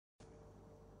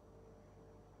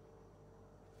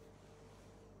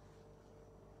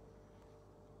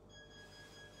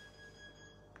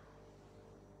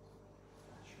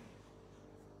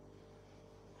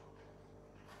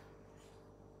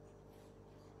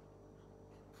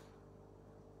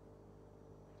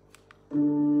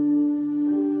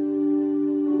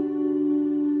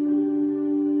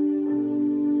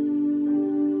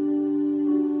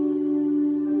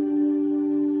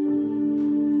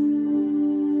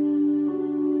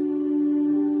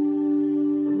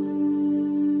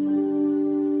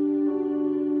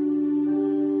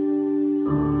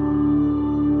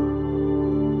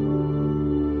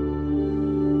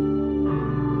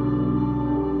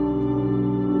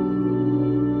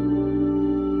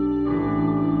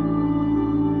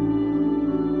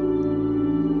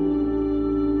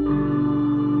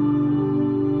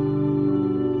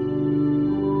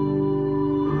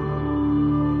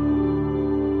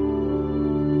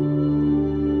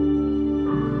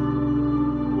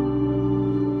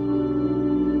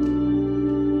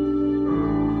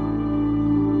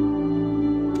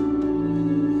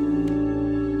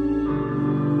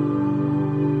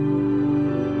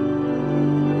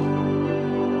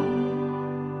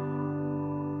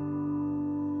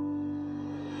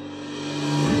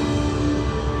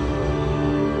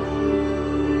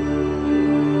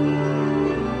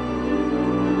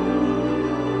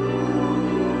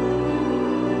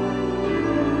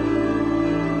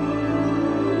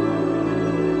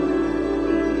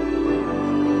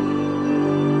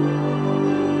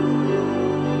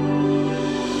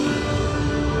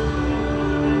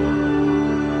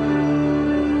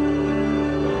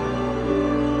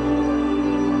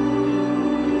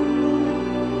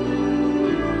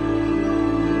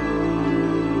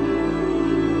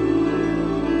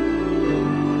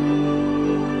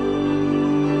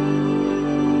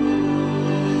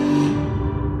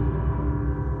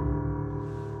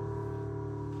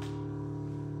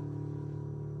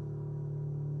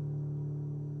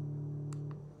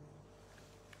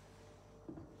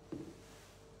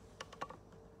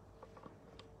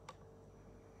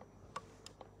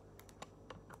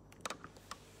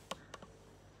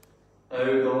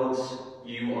O God,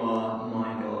 you are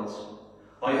my God.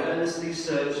 I earnestly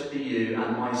search for you,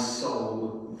 and my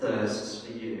soul thirsts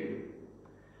for you.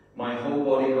 My whole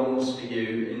body longs for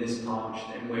you in this parched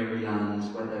and weary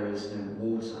land where there is no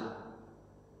water.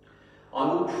 I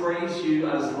will praise you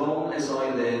as long as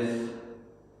I live,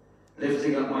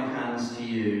 lifting up my hands to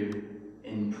you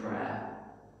in prayer.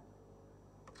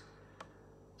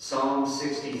 Psalm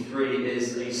 63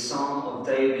 is a psalm of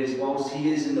David whilst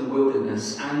he is in the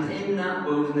wilderness, and in that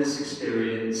wilderness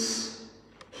experience,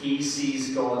 he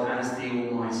sees God as the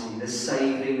Almighty, the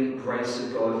saving grace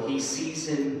of God. He sees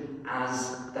him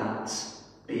as that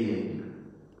being.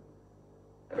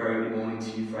 A very good morning to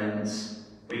you, friends.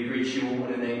 We greet you all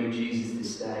in the name of Jesus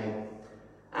this day.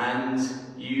 And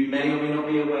you may or may not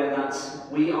be aware that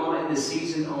we are in the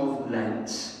season of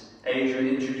Lent.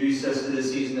 Adrian introduced us to the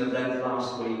season of Lent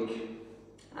last week.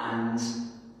 And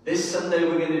this Sunday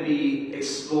we're going to be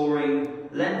exploring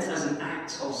Lent as an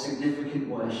act of significant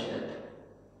worship.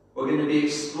 We're going to be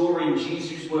exploring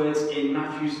Jesus' words in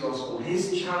Matthew's Gospel,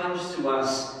 his challenge to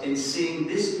us in seeing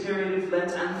this period of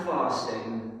Lent and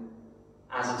fasting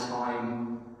as a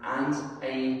time and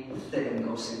a thing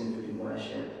of significant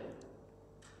worship.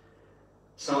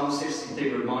 Psalm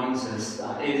 63 reminds us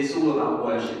that it is all about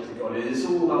worship to God. It is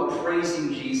all about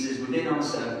praising Jesus within our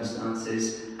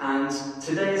circumstances. And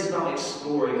today is about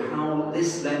exploring how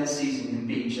this Lent season can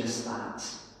be just that,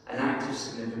 an act of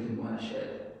significant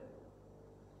worship.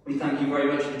 We thank you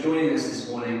very much for joining us this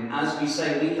morning. As we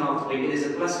say week after week, it is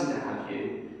a blessing to have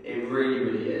you. It really,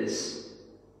 really is.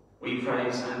 We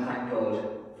praise and thank God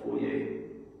for you.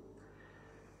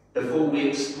 Before we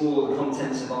explore the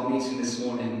contents of our meeting this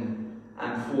morning,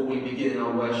 and before we begin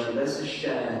our worship, let's just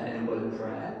share in a word of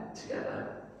prayer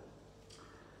together.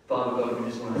 Father God, we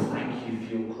just want to thank you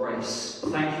for your grace.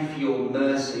 Thank you for your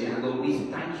mercy, and Lord, we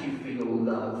thank you for your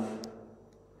love.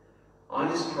 I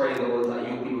just pray, Lord, that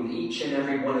you'll be with each and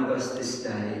every one of us this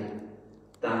day,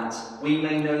 that we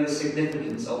may know the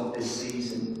significance of this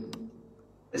season,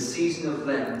 the season of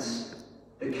Lent,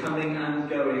 the coming and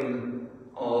going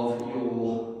of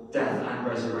your death and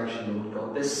resurrection, Lord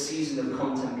God, this season of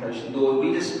contemplation. Lord,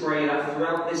 we just pray that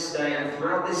throughout this day and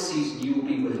throughout this season you will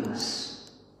be with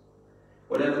us.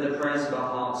 Whatever the prayers of our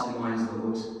hearts and minds,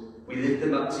 Lord, we lift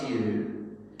them up to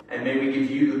you, and may we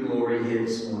give you the glory here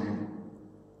this morning.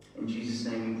 In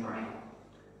Jesus' name we pray.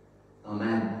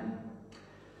 Amen.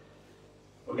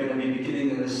 We're going to be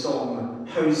beginning in the song,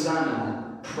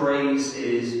 Hosanna, Praise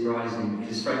is Rising.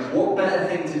 Because friends, what better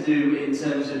thing to do in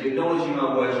terms of acknowledging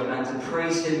our worship than to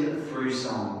praise him through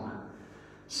song.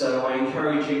 So I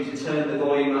encourage you to turn the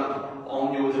volume up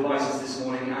on your devices this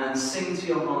morning and sing to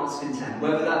your heart's content,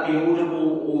 whether that be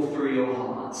audible or through your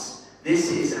hearts.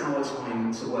 This is our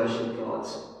time to worship God.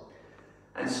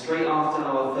 And straight after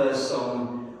our first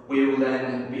song, we will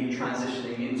then be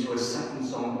transitioning into a second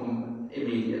song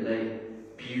immediately,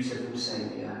 Beautiful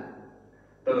Saviour.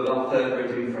 But without further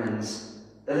ado, friends,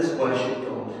 let us worship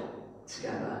God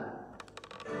together.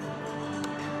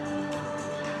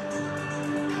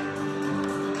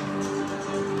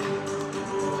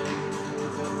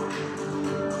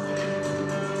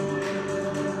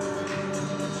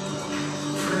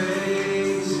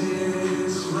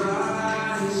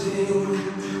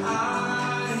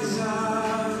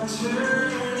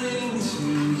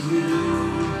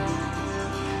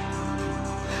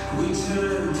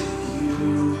 Hosanna.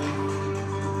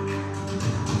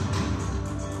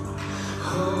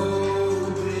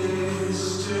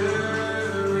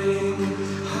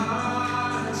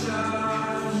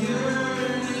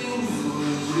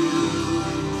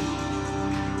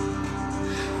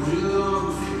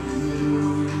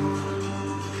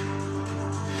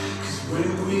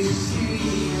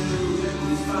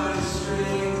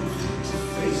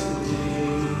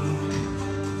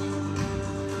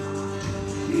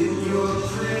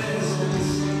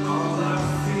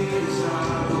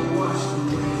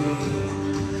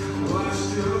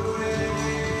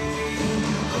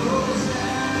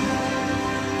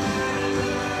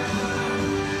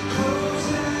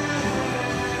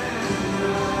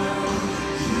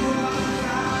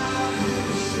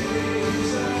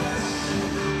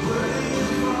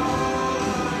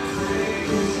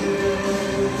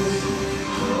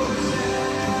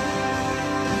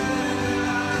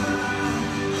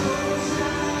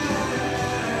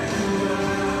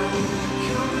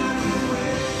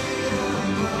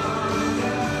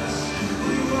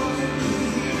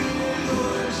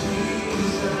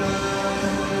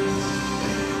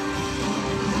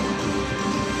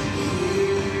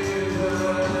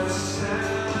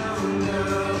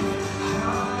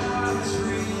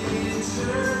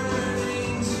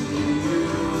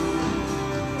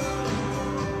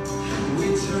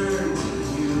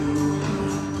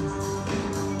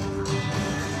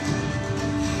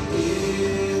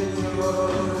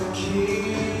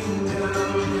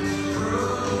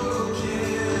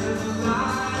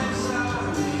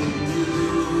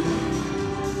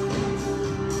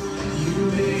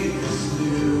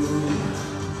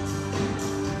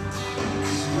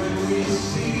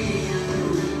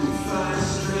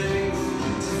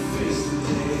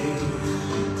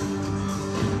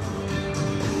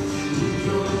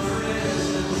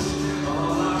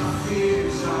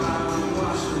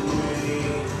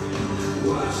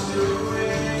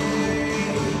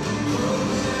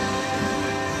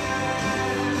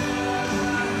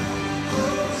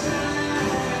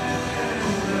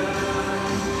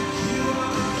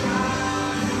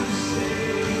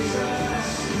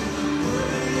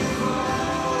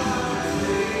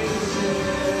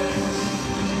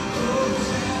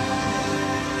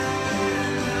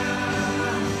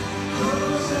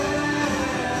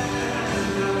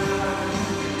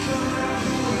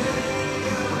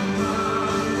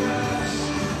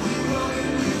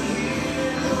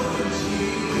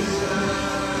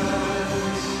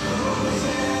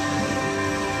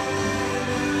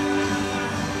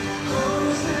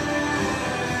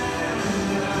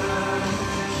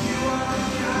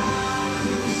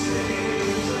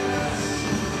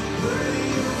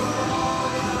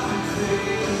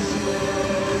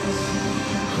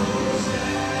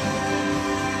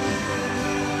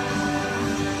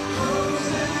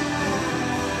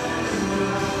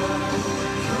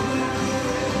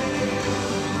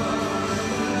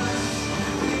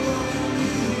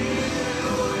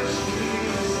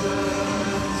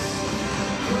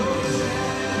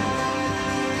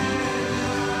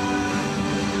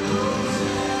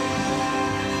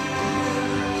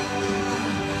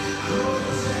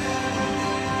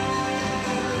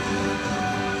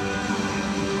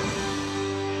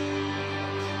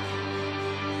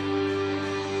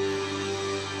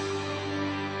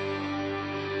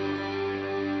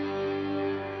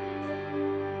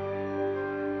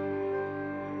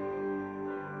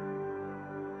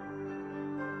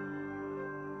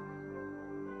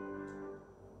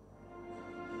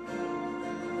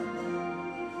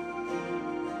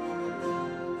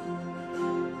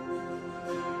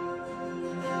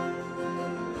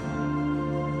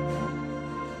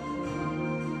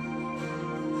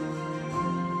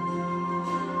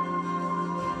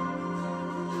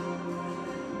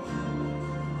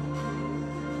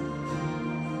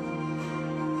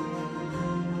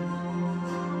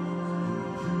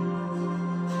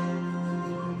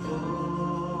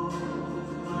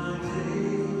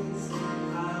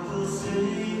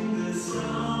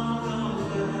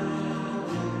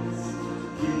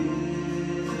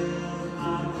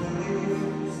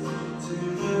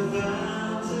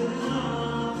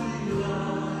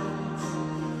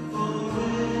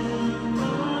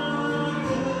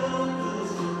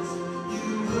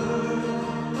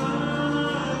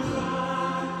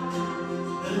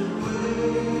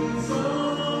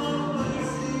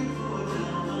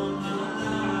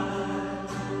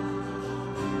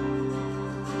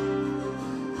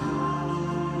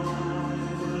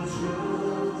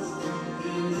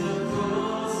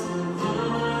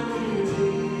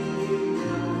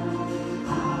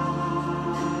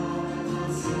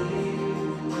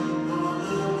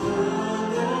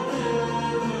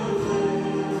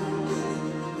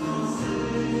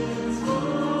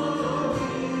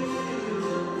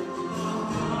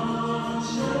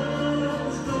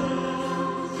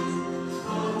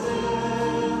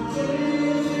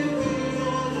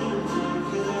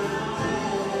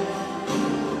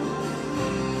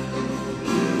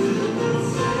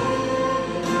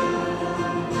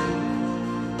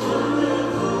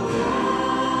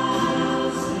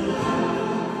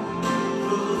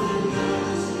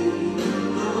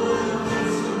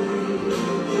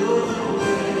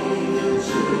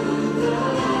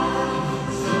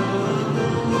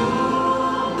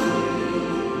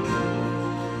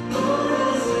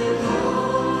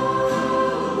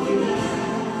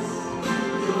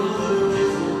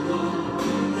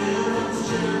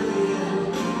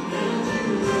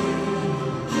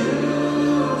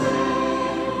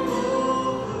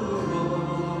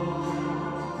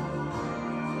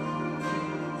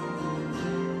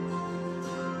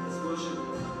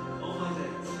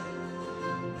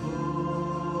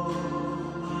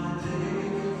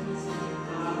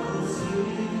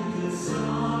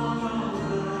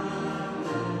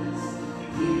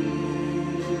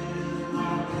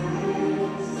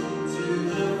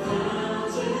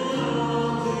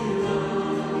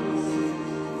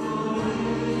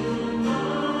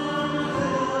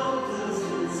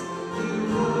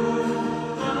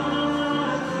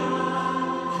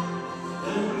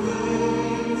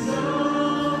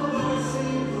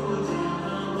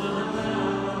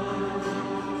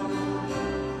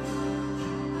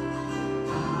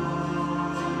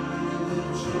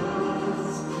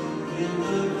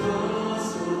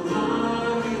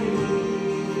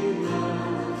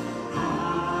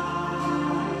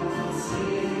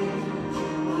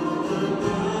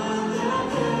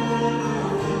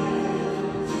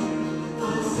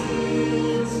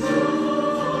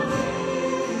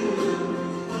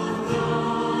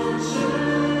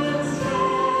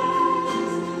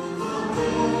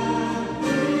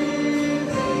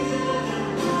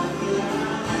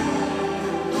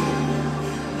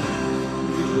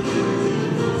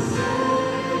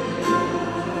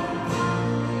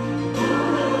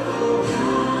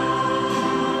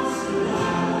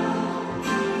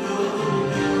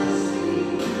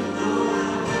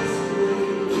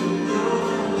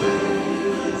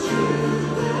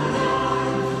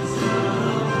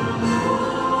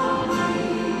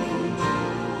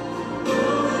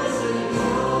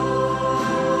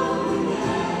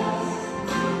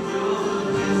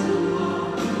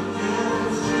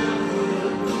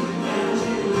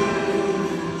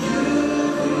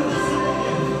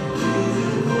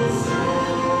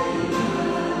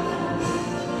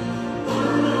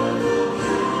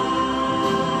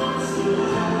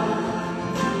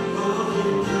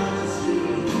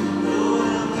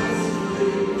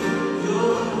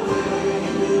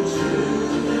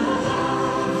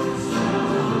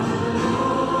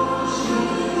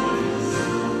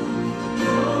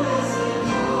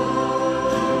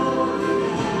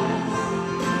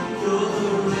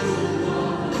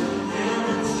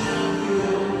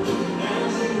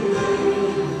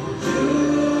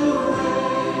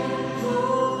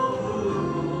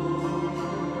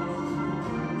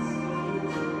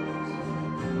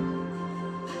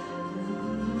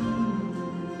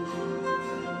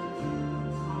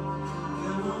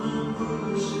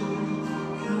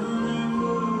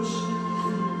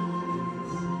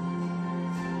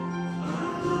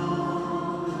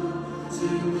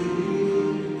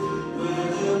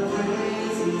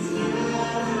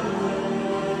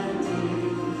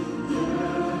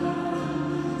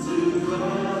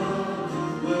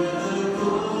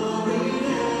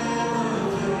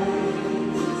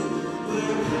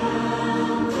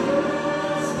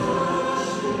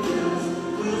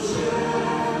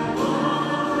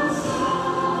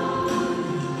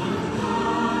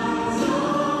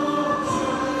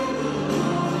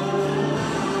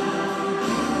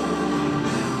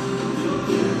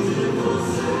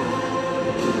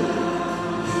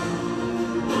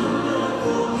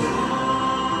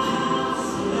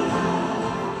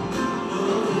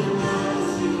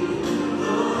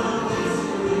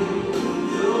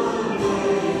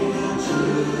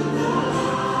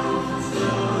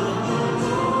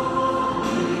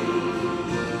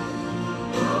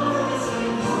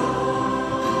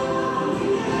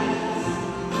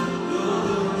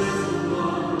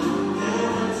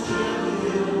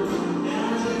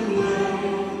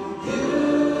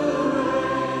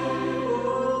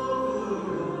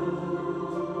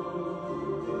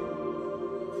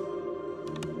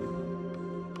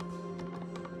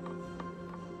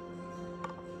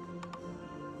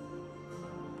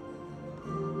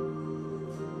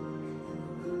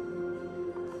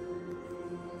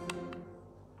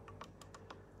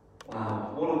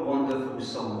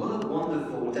 Song. What a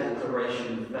wonderful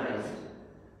declaration of faith.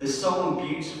 The song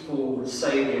Beautiful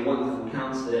Saviour, Wonderful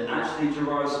Counselor actually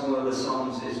derives from one of the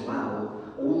Psalms as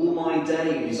well. All my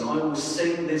days I will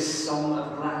sing this song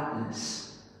of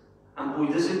gladness. And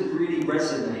boy, does it really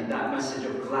resonate, that message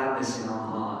of gladness in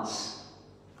our hearts.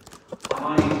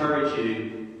 I encourage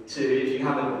you to, if you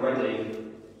haven't already,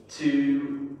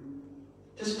 to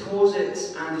just pause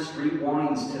it and just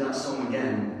rewind to that song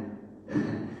again.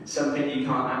 Something you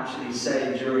can't actually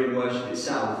say during worship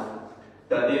itself.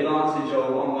 But the advantage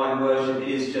of online worship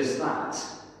is just that.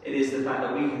 It is the fact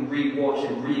that we can re-watch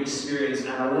and re-experience and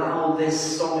allow this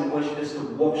song and worship just to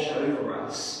wash over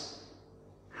us.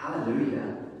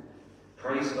 Hallelujah.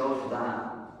 Praise God for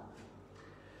that.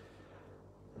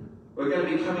 We're going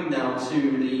to be coming now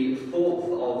to the fourth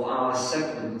of our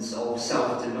segments of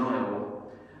self-denial.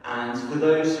 And for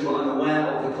those who are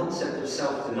unaware of the concept of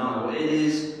self-denial, it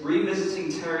is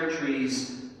revisiting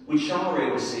territories which are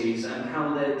overseas and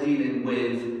how they're dealing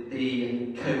with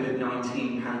the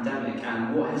COVID-19 pandemic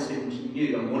and what has been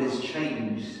new and what has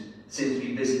changed since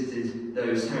we visited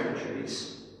those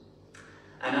territories.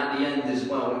 And at the end as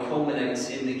well, it culminates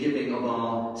in the giving of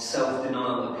our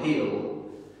self-denial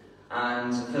appeal.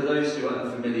 And for those who are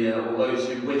unfamiliar or those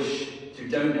who wish to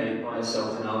donate via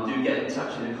self-denial, do get in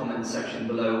touch in the comment section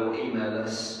below or email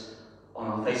us on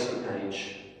our Facebook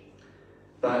page.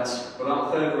 But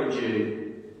without further ado,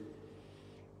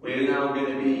 we're now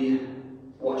going to be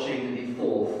watching the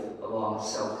fourth of our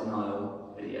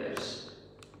self-denial videos.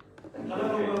 Thank you.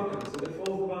 Hello and welcome to the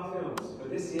fourth of our films for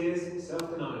this year's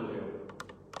self-denial video.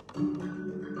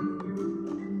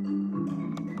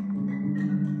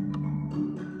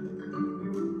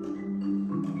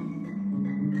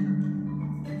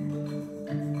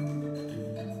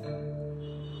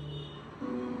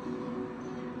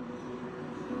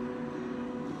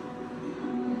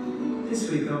 This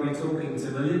week I'll be talking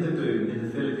to Melinda Boone in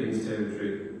the Philippines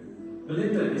territory.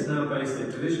 Melinda is now based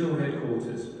at divisional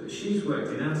headquarters, but she's worked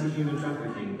in anti-human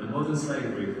trafficking and modern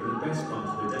slavery for the best part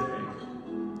of a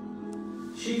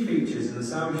decade. She features in the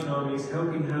Salvation Army's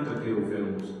Helping Hand Appeal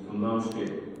films from last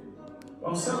year.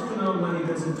 While self-denial money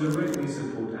doesn't directly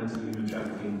support anti-human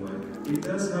trafficking work, it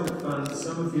does help fund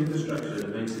some of the infrastructure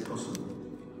that makes it possible.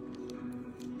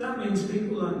 That means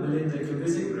people like Melinda can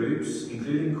visit groups,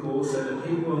 including CORE, so that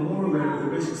people are more aware of the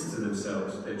risks to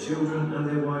themselves, their children and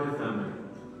their wider family.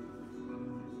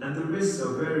 And the risks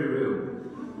are very real.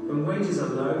 When wages are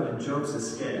low and jobs are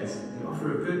scarce, the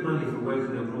offer of good money for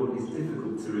working abroad is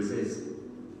difficult to resist.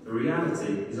 The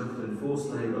reality is often forced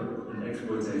labour and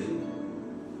exploitation.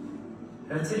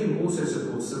 Her team also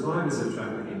supports survivors of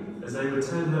trafficking as they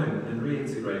return home and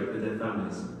reintegrate with their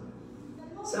families.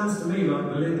 Sounds to me like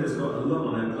Melinda's got a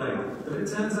lot on her plate, but it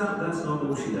turns out that's not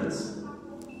all she does.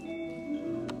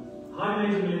 Hi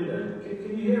Lady Melinda,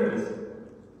 can you hear us?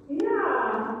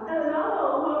 Yeah,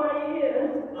 hello, how are you?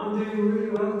 I'm doing really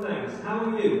well, thanks. How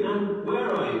are you? And where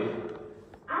are you?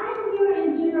 I'm here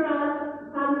in General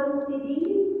Santos City,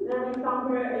 that is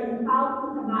somewhere in South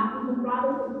Cotabato, in the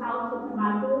province of South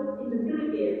Cotabato, in the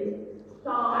Philippines. So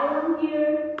I am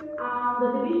here, the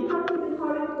Divisional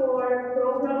Secretary for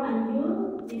Program and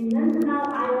Youth in National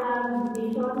Island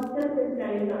Division, Philippine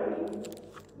Territory.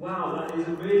 Wow, that is a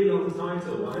really long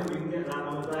title. I hope you can get that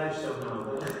on a badge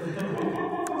somehow.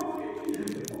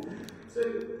 So,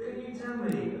 can you tell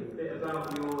me a bit about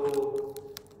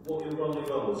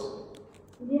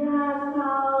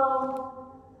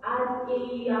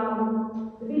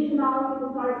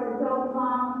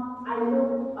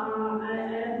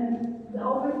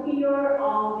volunteer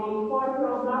of a core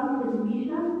program in the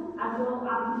division as well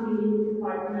as in the youth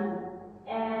department.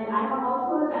 And I have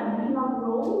also an additional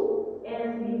role as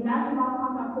the national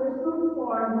contact person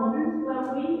for modern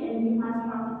slavery and human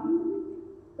trafficking.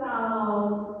 So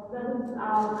that is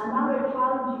another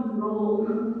challenging role.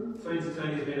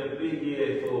 2020 has been a big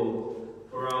year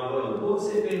for our world. What's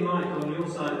it been like on your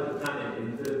side of the planet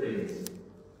in the Philippines?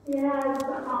 Yes,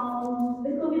 the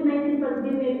COVID-19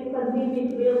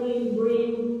 pandemic really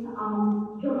brings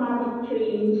dramatic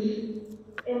change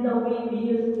in the way we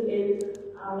used to it.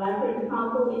 Like for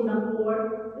example, in the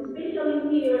port, especially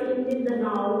here in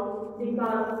Mindanao,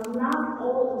 because not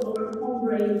all of our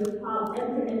comrades have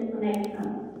internet connection.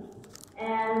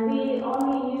 And we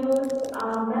only use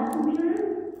Messenger,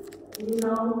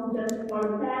 just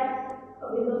for text.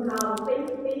 We don't have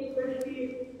face-to-face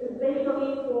pursuit,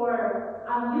 especially for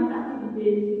youth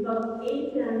activities, because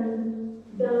Asians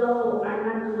below are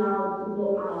not allowed to go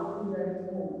out to their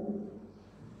homes.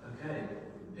 Okay.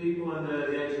 People under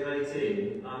the age of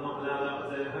 18 are not allowed out of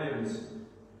their homes.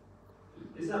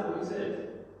 Is that what you said?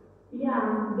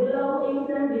 Yeah, below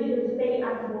 18 they should stay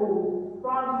at home.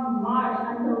 From March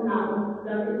until now,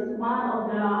 that is one of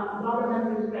the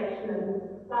government restrictions.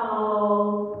 So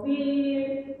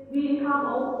we have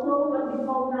also what we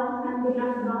call now Sunday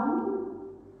lockdown.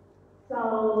 So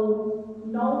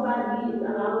nobody is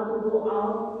allowed to go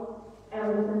out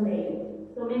every Sunday.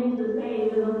 So meaning to say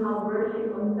we don't have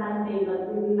worship on Sunday,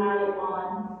 but we rely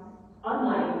on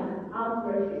online house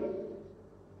worship.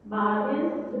 But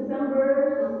this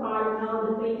December we start now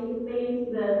the face-to-face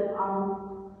with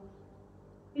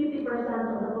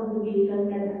 50% of the congregation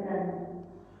can attend.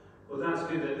 Well, that's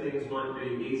good that things might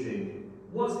be easing.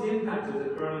 What's the impact of the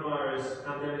coronavirus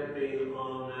pandemic been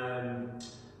on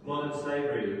modern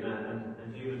slavery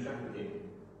and human trafficking?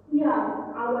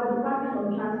 Yeah, our Department of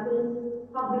Justice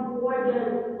have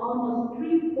reported almost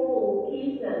threefold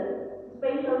cases,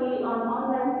 especially on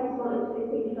online sexual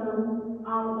exploitation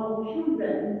of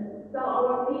children. So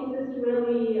our cases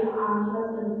really has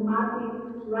a dramatic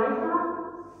rise up.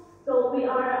 So we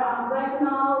are right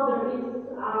now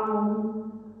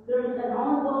there is an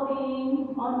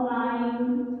ongoing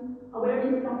online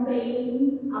awareness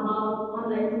campaign about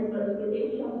online sexual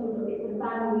exploitation to protect the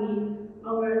family,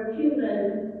 our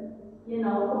children. So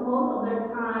most of their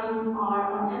time are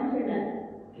on internet.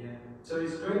 Yeah. So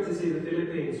it's great to see the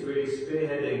Philippines really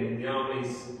spearheading the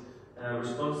Army's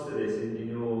response to this in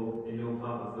your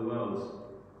part of the world.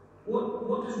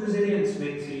 What does resilience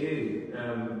mean to you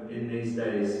in these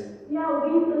days? Yeah,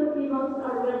 we Filipinos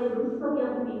are really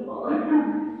resilient people.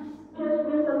 Just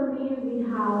recently we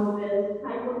have this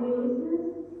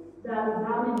typhoon that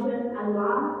damages a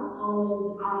lot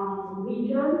of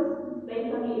regions,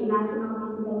 especially in national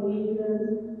capital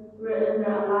regions, where there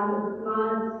are a lot of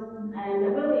floods.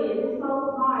 And really, it is so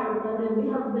hard, but then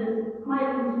we have this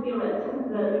smiling spirit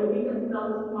that we can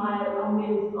still smile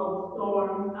amidst of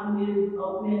storms, amidst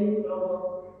of many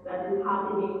troubles that is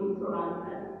happening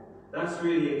around us. That's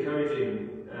really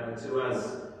encouraging to us.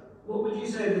 What would you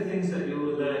say are the things that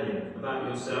you're learning about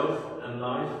yourself and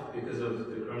life because of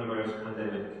the coronavirus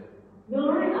pandemic? We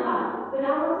learned a lot. When I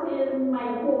was in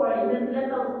my core, in this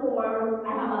little core, I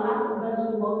have a lot of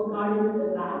vegetables garden in the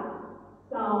back.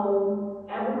 So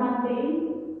every Monday,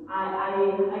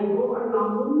 I go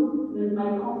around with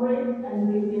my comrades and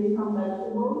bring in some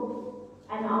vegetables.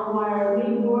 And our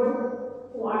neighbors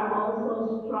who are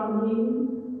also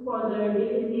struggling for their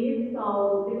daily needs,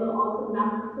 so they will also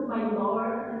knock to my door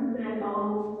and say,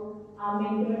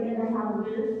 make sure that I have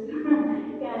this.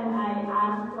 Can I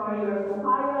ask for your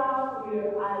papaya, your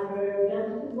other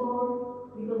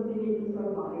vegetables, because we need to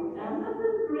survive. And that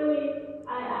is really, I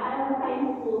am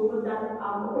thankful for that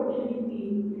opportunity,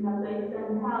 that I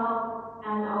can help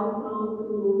and also to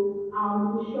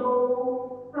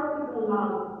show practical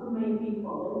love to my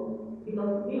people,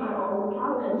 because we are all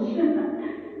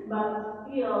challenged, but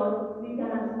still we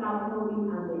cannot stop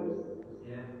helping others.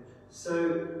 Yeah. So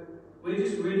we're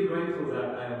just really grateful that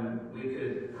we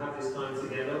could have this time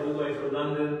together, all the way from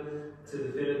London to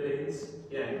the Philippines.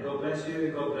 Yeah, God bless you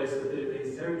and God bless the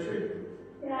Philippines territory.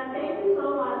 Yeah, thank you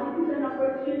so much. This is an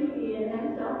opportunity and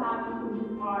I'm so happy to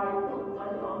be part of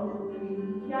what you also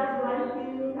do. God bless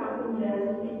you, Captain Ben.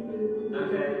 Thank you.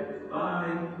 Okay,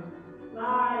 bye.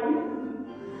 Bye.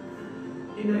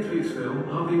 In next week's film,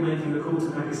 I'll be making a call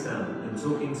to Pakistan and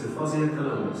talking to Fozia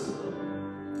Columbus.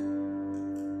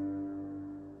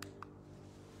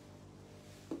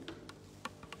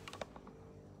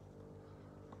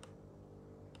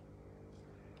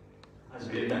 As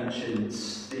we mentioned,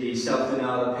 the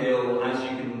self-denial appeal, as you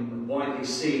can widely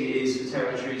seen is for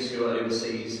territories who are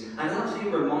overseas. And it's actually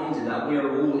a reminder that we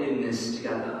are all in this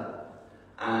together.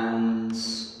 And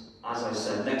as I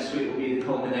said, next week will be the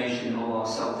culmination of our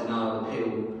self-denial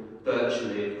appeal,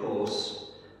 virtually of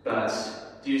course. But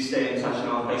do stay in touch on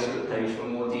our Facebook page for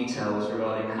more details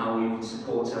regarding how you can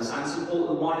support us and support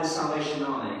the wider Salvation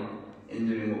Army in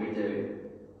doing what we do.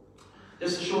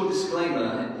 Just a short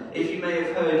disclaimer, if you may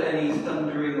have heard any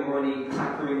thundering or any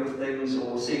clappering of things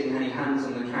or seeing any hands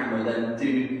on the camera, then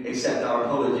do accept our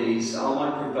apologies. Our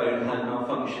microphone had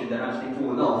malfunctioned and actually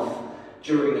fallen off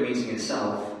during the meeting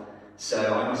itself,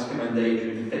 so I must commend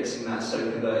Adrian for fixing that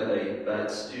so covertly,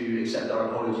 but do accept our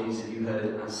apologies if you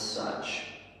heard as such.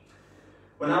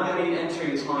 We're now going to be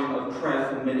entering a time of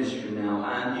prayerful ministry now,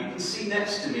 and you can see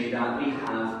next to me that we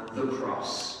have the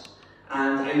cross.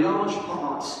 And a large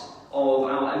part of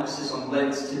our emphasis on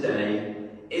Lent today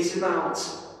is about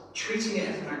treating it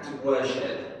as an act of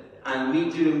worship, and we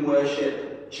do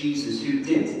worship Jesus, who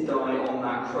did die on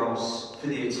that cross for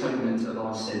the atonement of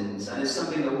our sins, and it's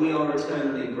something that we are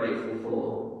eternally grateful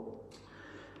for.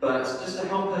 But just to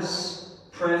help us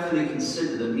prayerfully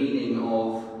consider the meaning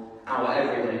of our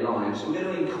everyday lives, we're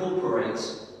going to incorporate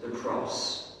the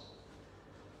cross.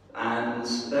 And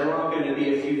there are going to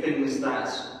be a few things that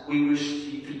we wish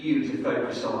for you to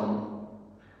focus on.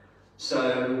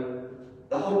 So,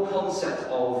 the whole concept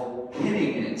of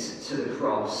pinning it to the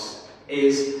cross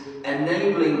is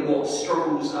enabling what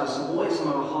struggles us, what is on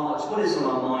our hearts, what is on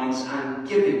our minds, and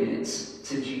giving it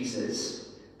to Jesus.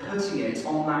 Putting it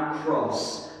on that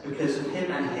cross because of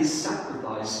him and his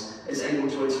sacrifice is able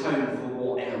to atone for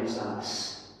what ails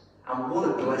us. And what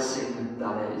a blessing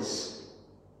that is.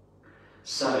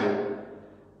 So,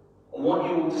 I want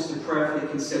you all just to prayerfully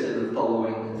consider the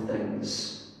following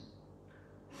things.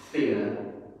 Fear.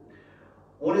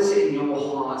 What is it in your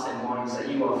heart and minds that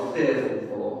you are fearful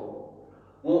for?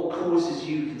 What causes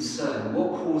you concern?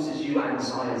 What causes you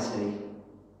anxiety?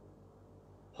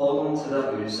 Hold on to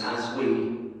those as we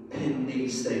pin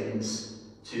these things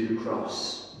to the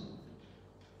cross.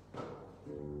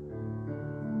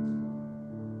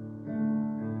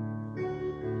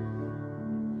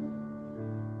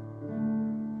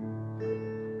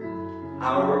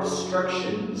 Our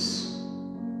obstructions.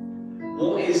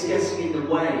 What is getting in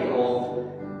the way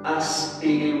of us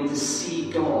being able to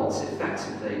see God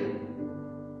effectively?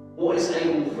 What is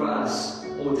able for us,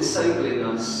 or disabling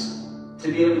us,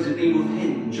 to be able to be with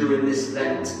him during this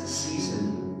Lent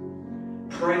season?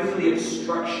 Pray for the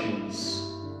obstructions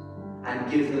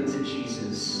and give them to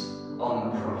Jesus on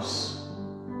the cross.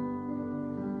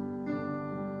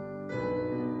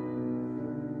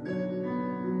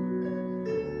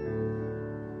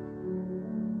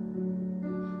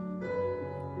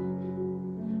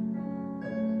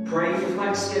 Pray for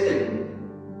thanksgiving.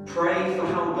 Pray for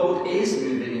how God is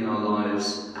moving in our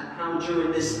lives and how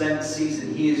during this Lent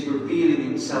season he is revealing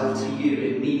himself to you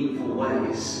in meaningful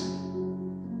ways.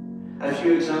 A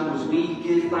few examples. We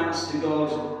give thanks to God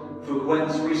for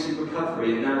Gwen's recent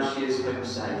recovery and now she is home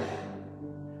safe.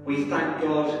 We thank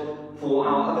God for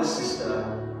our other sister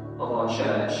of our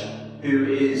church who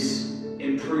is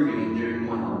improving and doing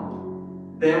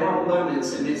well. There are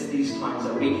moments amidst these times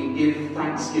that we can give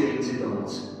thanksgiving to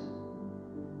God.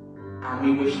 And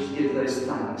we wish to give those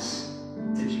thanks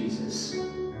to Jesus.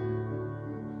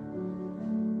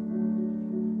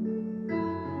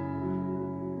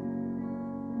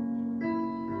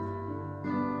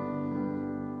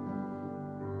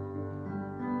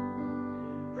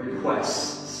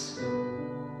 Requests.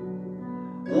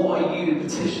 What are you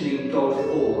petitioning God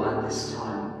for at this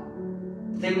time?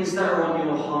 Things that are on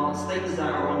your hearts, things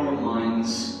that are on your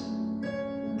minds.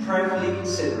 Prayerfully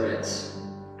consider it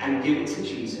and give it to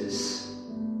Jesus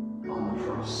on the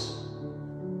cross.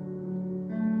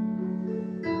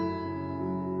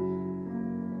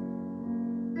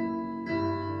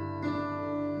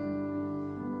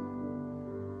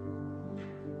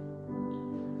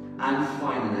 And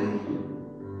finally,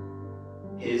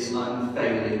 his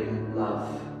unfailing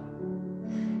love.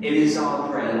 It is our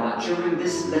prayer that during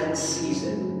this Lent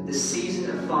season, the season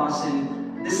of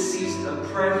fasting, this season of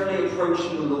prayerfully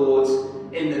approaching the Lord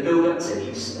in the build-up to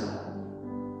Easter,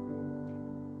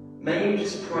 may you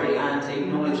just pray and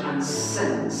acknowledge and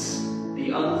sense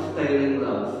the unfailing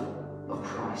love of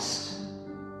Christ.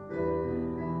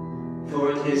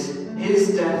 For it is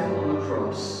his death on the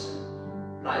cross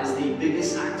that is the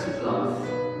biggest act of love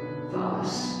for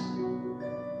us.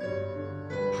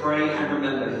 Pray and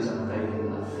remember his unfailing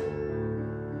love.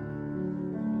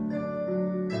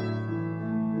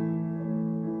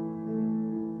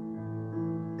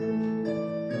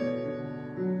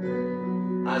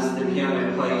 As the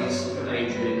piano plays for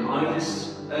Adrian, I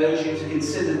just urge urge you to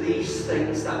consider these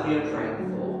things that we are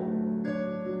praying for.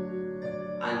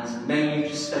 And may you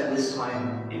just spend this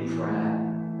time in prayer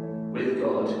with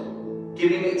God,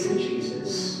 giving it to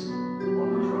Jesus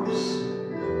on the cross.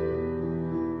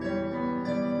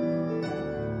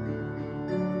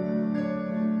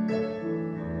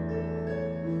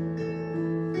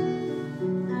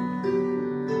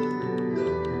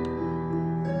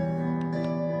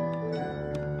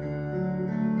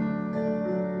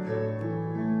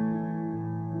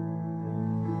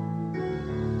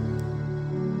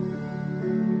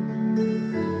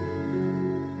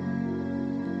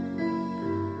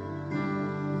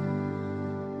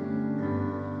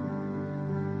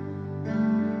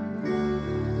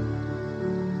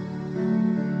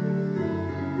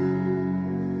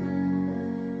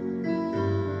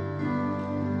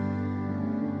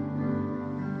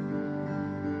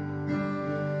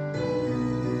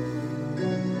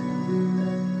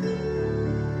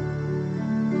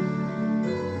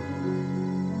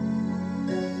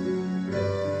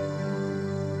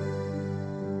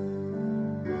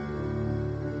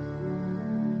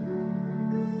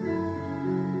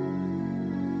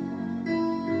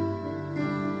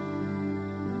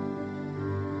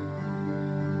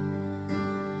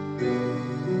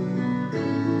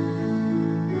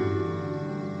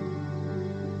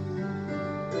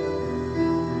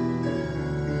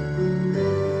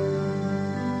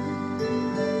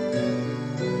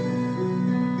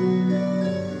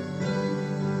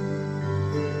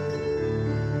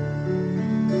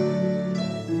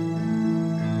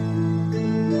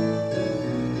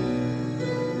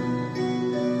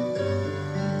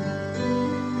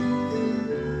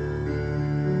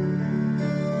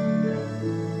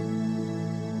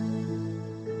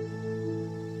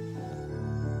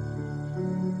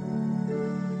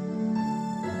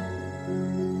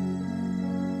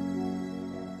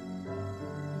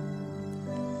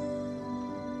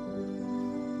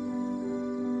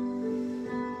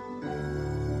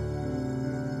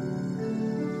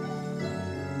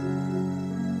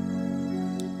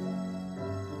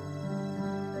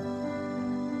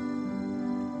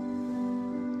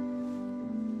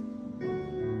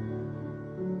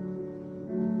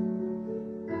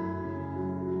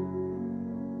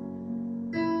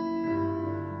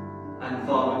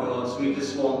 Father God, we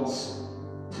just want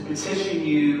to petition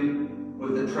you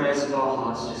with the prayers of our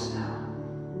hearts just now.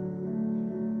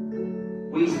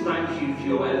 We thank you for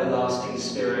your everlasting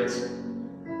Spirit,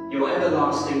 your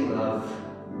everlasting love,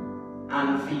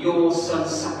 and for your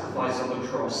Son's sacrifice on the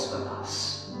cross for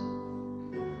us.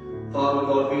 Father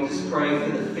God, we just pray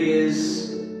for the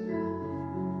fears,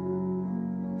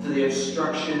 for the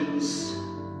obstructions,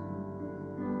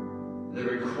 the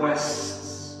requests,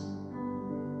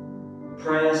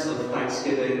 prayers of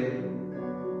thanksgiving,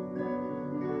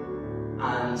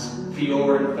 and for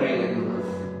your unfailing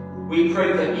love. We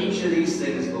pray for each of these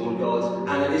things, Lord God,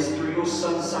 and it is through your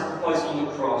Son's sacrifice on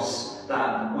the cross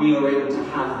that we are able to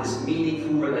have this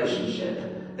meaningful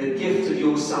relationship, the gift of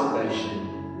your salvation.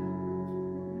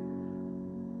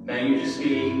 May you just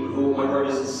be with all my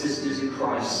brothers and sisters in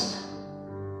Christ,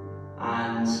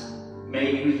 and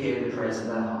may you hear the prayers of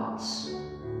their hearts.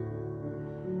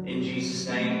 In Jesus'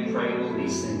 name we pray all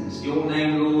these things. Your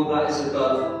name, Lord, that is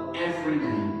above every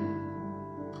name.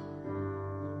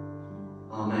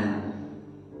 Amen.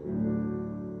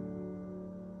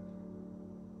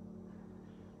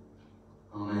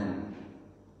 Amen.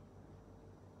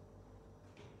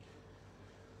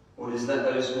 Well, just let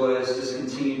those words just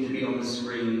continue to be on the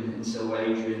screen until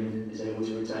Adrian is able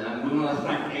to return. And we want to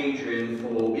thank Adrian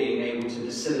for being able to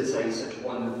facilitate such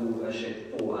wonderful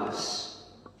worship for us.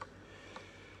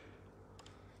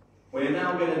 We're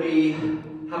now going to be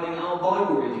having our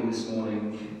Bible reading this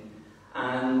morning,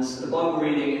 and the Bible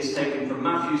reading is taken from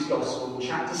Matthew's Gospel,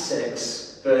 chapter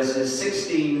 6, verses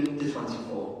 16 to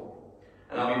 24.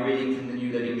 And I'll be reading from the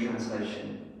New Living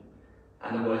Translation.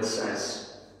 And the word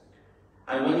says,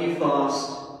 "And when you fast,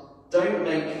 don't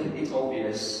make it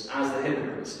obvious as the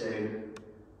hypocrites do,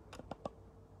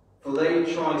 for they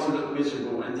try to look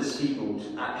miserable and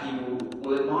dishevelled at people who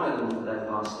will admire them for their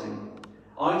fasting.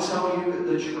 I tell you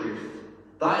the truth,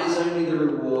 that is only the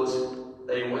reward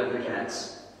they will ever get.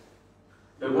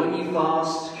 But when you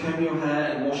fast, comb your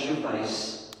hair and wash your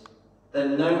face,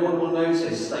 then no one will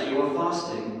notice that you are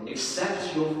fasting,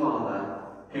 except your Father,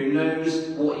 who knows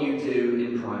what you do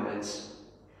in private.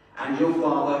 And your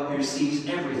Father, who sees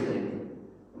everything,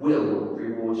 will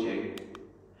reward you.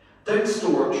 Don't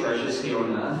store up treasures here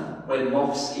on earth, where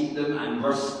moths eat them and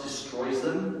rust destroys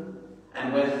them,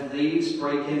 and where thieves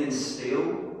break in and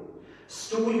steal.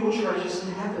 Store your treasures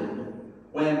in heaven,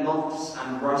 where moths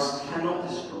and rust cannot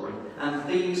destroy, and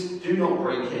thieves do not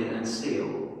break in and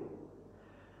steal.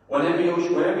 Wherever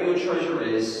your treasure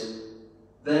is,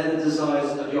 there the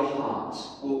desires of your heart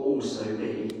will also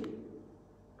be.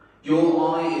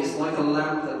 Your eye is like a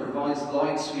lamp that provides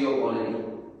light for your body.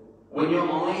 When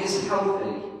your eye is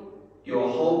healthy, your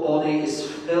whole body is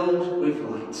filled with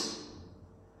light.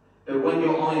 But when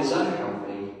your eye is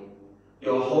unhealthy,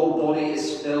 your whole body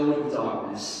is filled with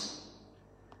darkness.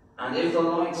 And if the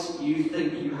light you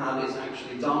think you have is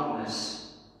actually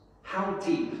darkness, how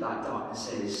deep that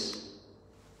darkness is.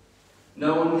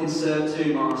 No one can serve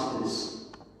two masters,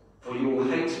 for you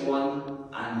will hate one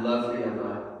and love the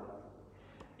other.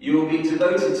 You will be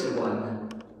devoted to one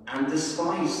and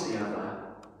despise the other.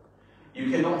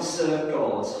 You cannot serve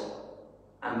God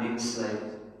and be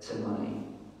enslaved to money.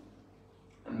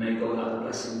 And may God add a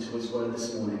blessing to his word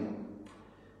this morning.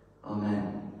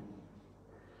 Amen.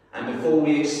 And before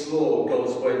we explore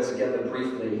God's word together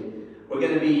briefly, we're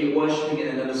going to be worshipping in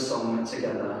another song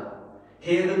together.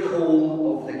 Hear the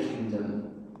call of the kingdom.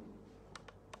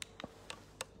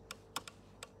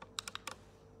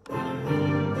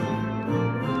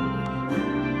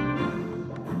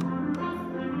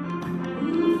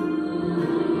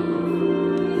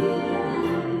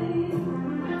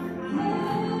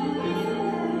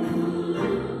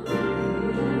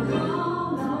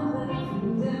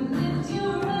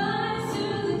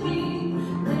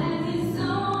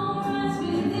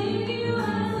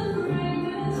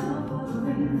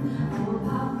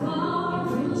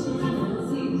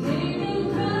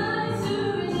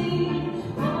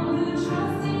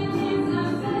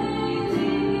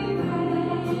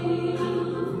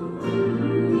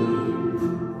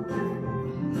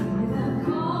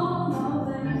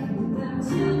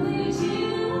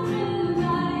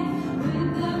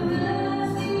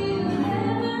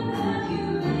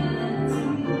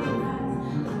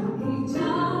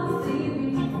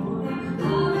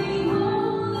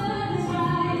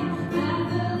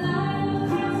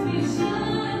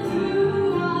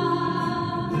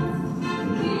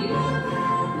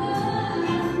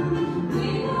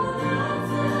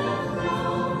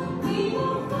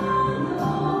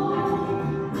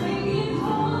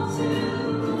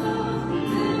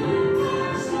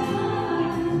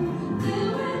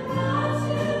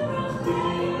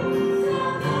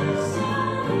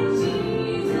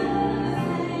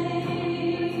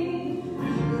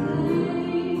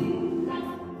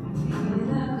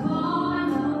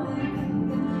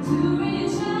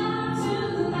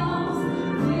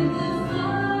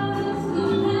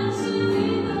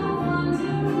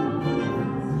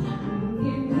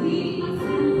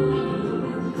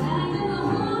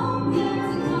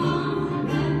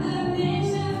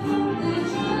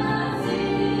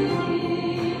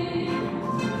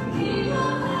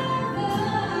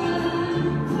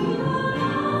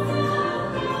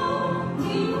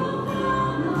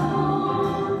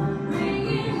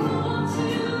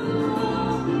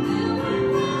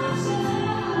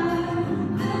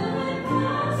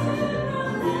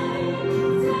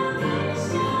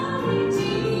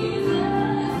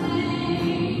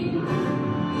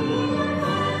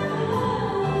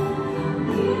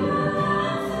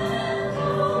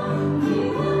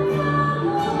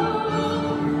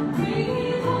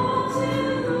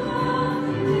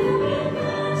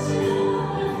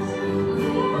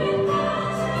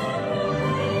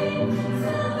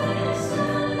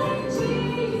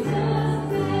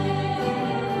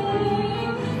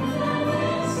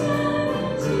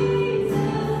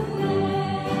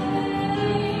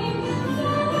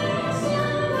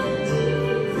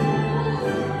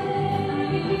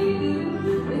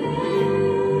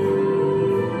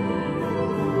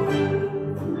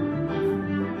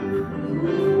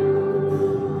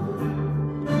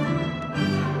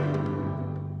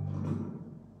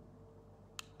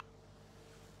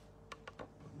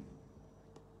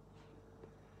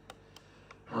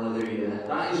 Hallelujah.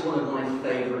 That is one of my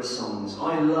favourite songs.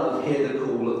 I love Hear the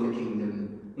Call of the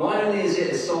Kingdom. Not only is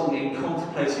it a song in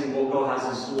contemplating what God has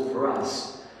in store for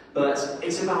us, but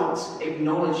it's about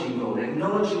acknowledging God,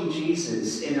 acknowledging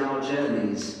Jesus in our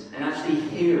journeys, and actually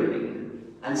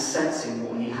hearing and sensing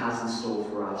what he has in store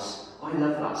for us. I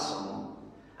love that song.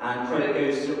 And credit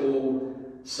goes to All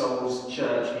Souls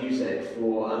Church Music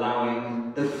for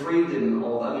allowing the freedom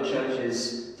of other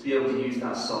churches to be able to use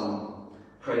that song.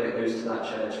 Credit goes to that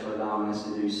church for allowing us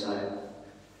to do so.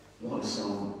 What a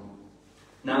song.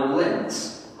 Now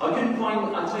Lent. I tell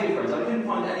you friends, I couldn't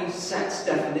find any set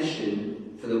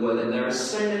definition for the word Lent. There are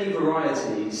so many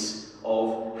varieties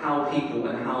of how people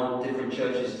and how different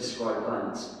churches describe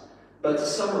Lent. But to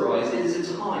summarise, it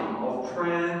is a time of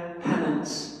prayer,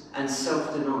 penance and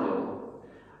self-denial.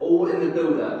 all in the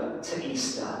build-up to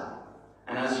Easter.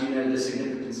 And as you know, the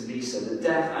significance of Easter, the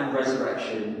death and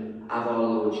resurrection of our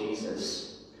Lord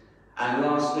Jesus. And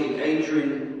last week,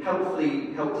 Adrian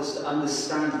helpfully helped us to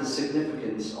understand the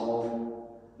significance of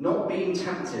not being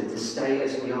tempted to stay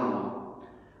as we are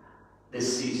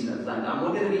this season of Lent. And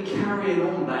we're going to be carrying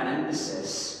on that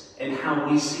emphasis in how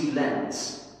we see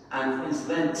Lent. And friends,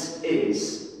 Lent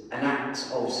is an act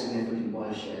of significant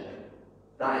worship.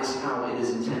 That is how it is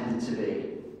intended to be.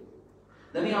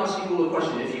 Let me ask you all a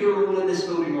question. If you're all in this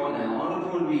building right now, I would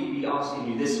probably be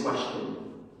asking you this question.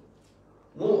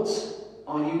 What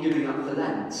are you giving up for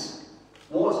Lent?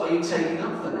 What are you taking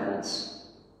up for Lent?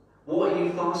 What are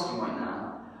you fasting right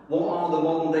now? What are the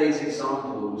modern day's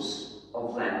examples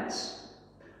of Lent?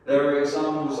 There are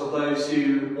examples of those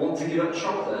who want to give up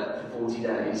chocolate for 40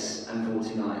 days and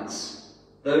 40 nights.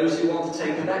 Those who want to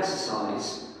take up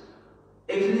exercise.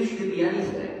 It can literally be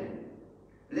anything.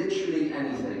 Literally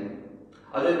anything.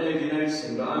 I don't know if you're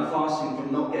noticing, but I'm fasting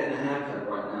from not getting a haircut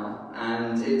right now,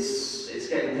 and it's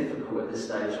getting difficult at this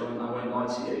stage, I won't lie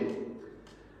to you.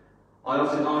 I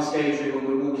often ask Adrian when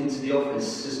we walk into the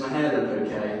office, does my hair look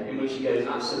okay? In which he goes,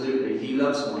 absolutely, he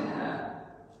loves my hair.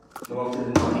 More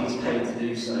often than not, he's paid to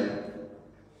do so.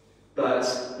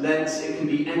 But Lent, it can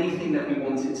be anything that we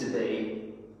want it to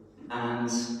be, and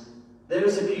there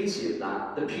is a beauty of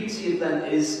that. The beauty of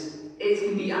Lent is it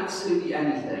can be absolutely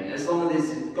anything, as long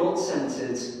as it's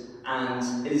God-centred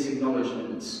and it is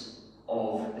acknowledgement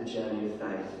of the journey of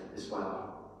faith as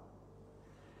well.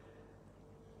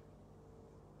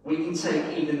 We can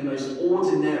take even the most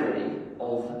ordinary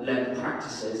of Lent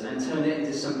practices and turn it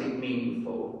into something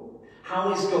meaningful.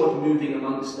 How is God moving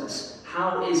amongst us?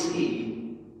 How is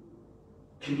he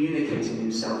communicating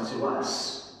himself to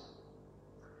us?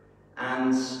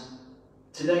 And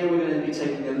today we're going to be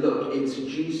taking a look into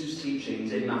Jesus'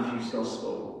 teachings in Matthew's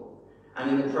Gospel,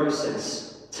 and in the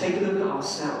process, take a look at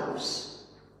ourselves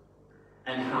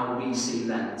and how we see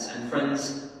Lent. And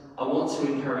friends, I want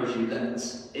to encourage you,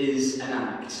 Lent is an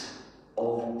act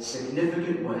of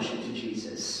significant worship to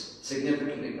Jesus,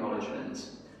 significant acknowledgement.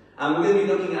 And we're going to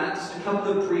be looking at just a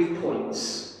couple of brief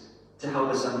points to help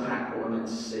us unpack what we're meant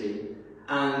to see.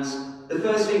 And the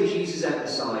first thing Jesus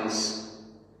emphasizes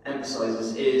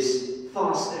is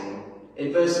fasting.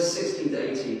 In verses 16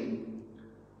 to 18.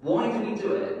 Why do we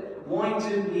do it? Why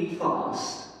do we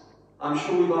fast? I'm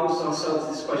sure we've asked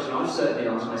ourselves this question. I've certainly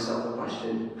asked myself the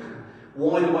question.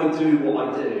 Why do I do what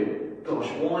I do? Gosh,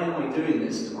 why am I doing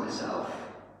this to myself?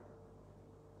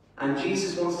 And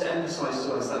Jesus wants to emphasize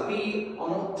to us that we are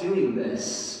not doing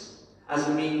this as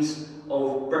a means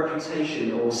of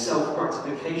reputation or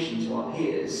self-gratification to our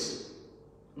peers.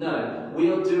 No,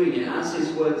 we are doing it, as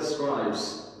his word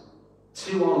describes,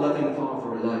 to our loving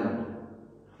Father alone.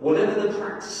 Whatever the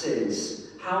practice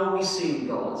is, how are we seeing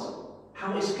God?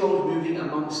 How is God moving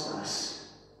amongst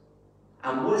us?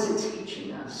 And what is it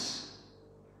teaching us?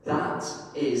 That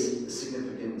is the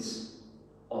significance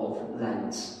of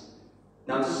Lent.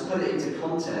 Now, just to put it into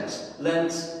context,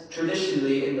 Lent,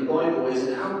 traditionally in the Bible, is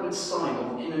an outward sign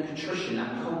of inner contrition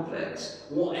and conflict.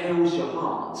 What ails your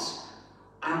heart?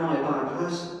 Am I a bad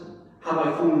person? Have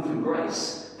I fallen from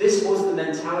grace? This was the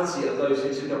mentality of those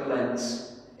who took up Lent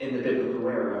in the biblical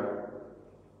era.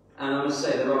 And I must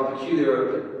say, there are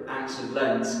peculiar acts of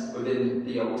Lent within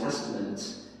the Old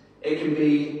Testament. It can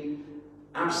be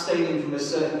abstaining from a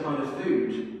certain kind of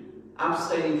food,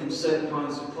 abstaining from certain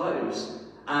kinds of clothes.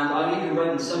 And I've even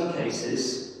read in some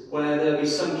cases where there would be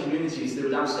some communities that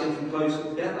would abstain from clothes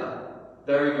altogether.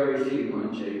 Very, very few,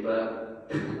 mind you,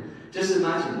 but just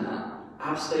imagine that.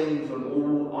 Abstaining from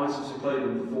all items of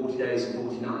clothing for 40 days and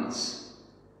 40 nights.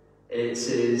 It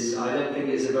is, I don't think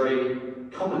it's a very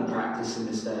common practice in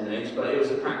this day and age, but it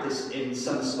was a practice in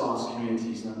some sparse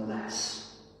communities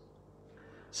nonetheless.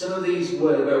 Some of these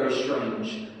were very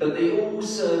strange, but they all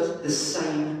served the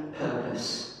same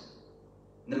purpose.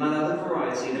 No matter the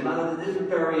variety, no matter the different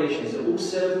variations, they all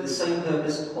served the same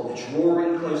purpose of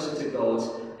drawing closer to God,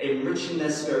 enriching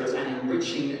their spirit and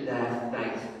enriching their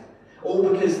faith. All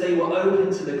because they were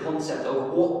open to the concept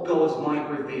of what God might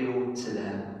reveal to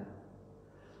them.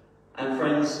 And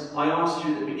friends, I asked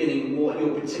you at the beginning what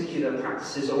your particular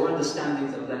practices or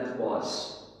understandings of Lent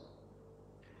was.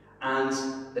 And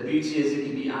the beauty is it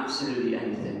can be absolutely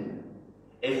anything.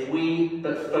 If we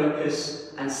but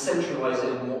focus and centralise it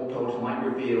on what God might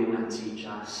reveal and teach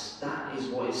us, that is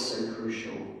what is so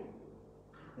crucial.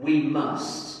 We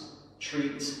must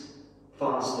treat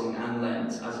fasting and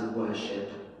Lent as a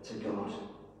worship to God.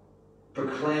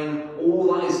 Proclaim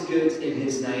all that is good in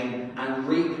his name and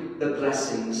reap the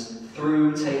blessings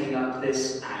through taking up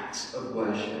this act of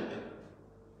worship.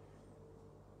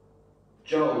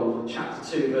 Joel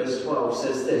chapter 2 verse 12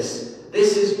 says this,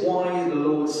 "This is why the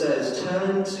Lord says,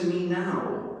 turn to me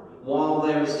now, while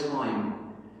there is time.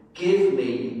 Give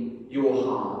me your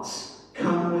hearts.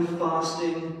 Come with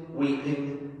fasting,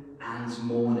 weeping, and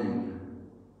mourning."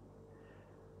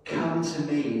 Come to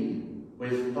me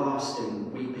with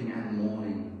fasting, weeping, and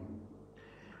mourning.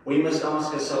 We must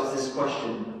ask ourselves this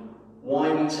question: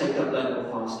 why we take up Lent or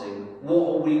fasting?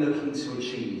 What are we looking to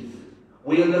achieve?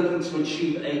 We are looking to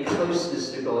achieve a closeness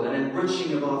to God, an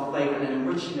enriching of our faith, and an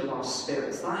enriching of our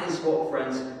spirits. That is what,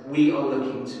 friends, we are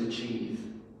looking to achieve.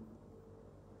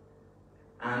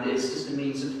 And it's just a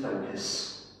means of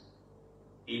focus.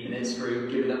 Even it's through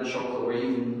giving up chocolate or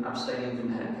even abstaining from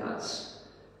haircuts.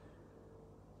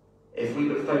 If we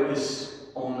would focus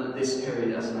on this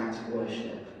period as an act of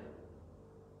worship,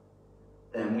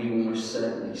 then we will most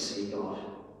certainly see God.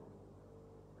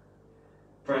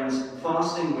 Friends,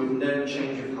 fasting with no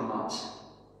change of heart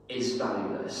is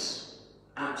valueless.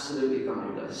 Absolutely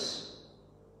valueless.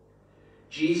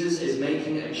 Jesus is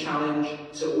making a challenge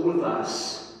to all of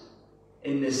us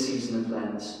in this season of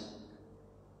Lent.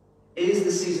 Is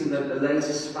the season the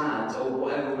latest fad of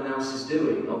what everyone else is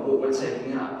doing, of what we're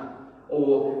taking up?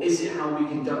 Or is it how we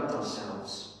conduct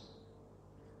ourselves?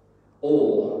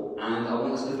 Or, and I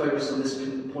want us to focus on this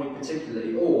point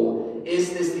particularly, or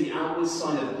is this the outward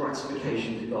sign of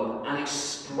gratification to God, an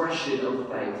expression of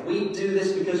faith? We do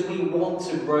this because we want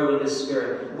to grow in the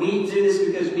Spirit. We do this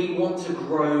because we want to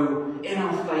grow in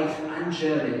our faith and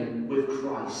journey with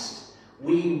Christ.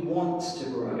 We want to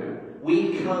grow.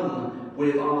 We come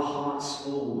with our hearts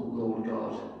full, Lord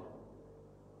God.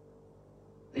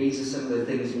 These are some of the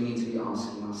things we need to be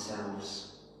asking ourselves.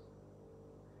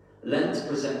 Lent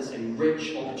presents a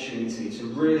rich opportunity to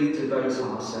really devote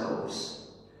ourselves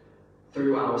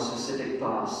through our specific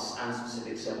fasts and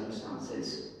specific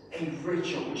circumstances. A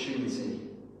rich opportunity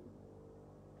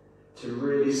to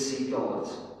really see God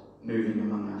moving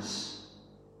among us.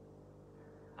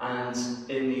 And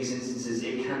in these instances,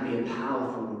 it can be a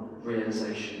powerful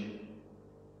realization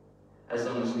as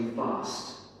long as we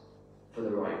fast for the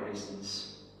right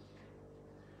reasons.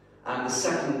 And the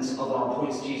second of our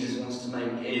points Jesus wants to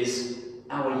make is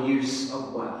our use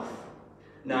of wealth.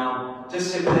 Now,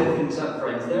 just to clear things up,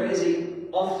 friends, there is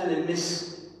often a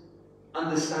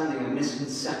misunderstanding, a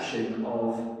misconception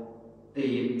of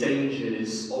the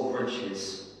dangers of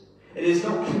riches. It is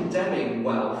not condemning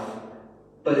wealth,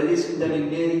 but it is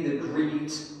condemning merely the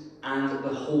greed and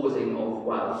the hoarding of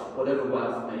wealth, whatever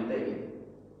wealth may be.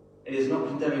 It is not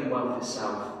condemning wealth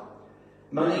itself.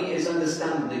 Money is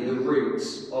understandably the root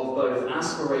of both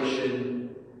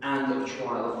aspiration and of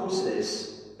trial. Of course it is.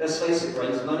 Let's face it,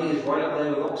 friends, money is right up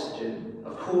there with oxygen.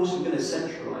 Of course we're going to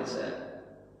centralise it.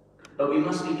 But we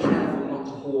must be careful not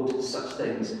to hoard such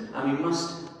things. And we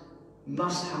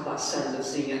must have that sense of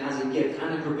seeing it as a gift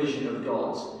and a provision of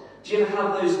God. Do you ever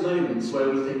have those moments where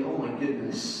we think, oh my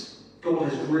goodness, God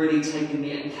has really taken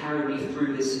me and carried me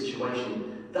through this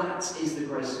situation? That is the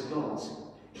grace of God.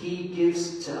 He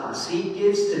gives to us. He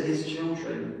gives to his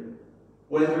children,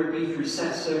 whether it be through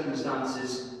set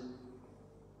circumstances,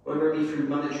 whether it be through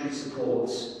monetary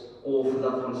support or for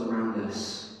loved ones around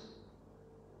us.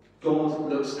 God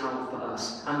looks out for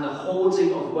us, and the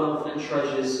hoarding of wealth and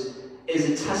treasures is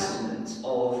a testament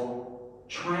of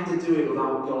trying to do it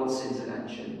without God's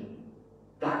intervention.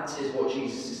 That is what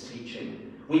Jesus is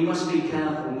teaching. We must be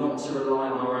careful not to rely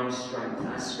on our own strength,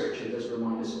 as Scripture does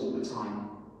remind us all the time.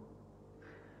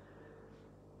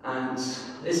 And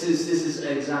this is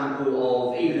an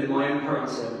example of, even in my own current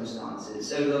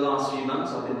circumstances. Over the last few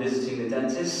months I've been visiting the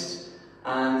dentist,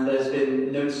 and there's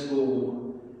been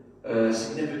notable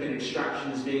significant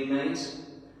extractions being made.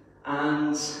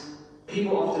 And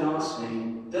people often ask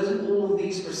me, doesn't all of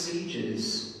these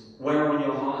procedures wear on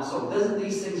your heart and soul? Doesn't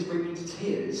these things bring you to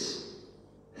tears?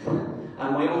 And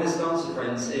my honest answer,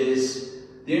 friends, is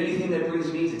the only thing that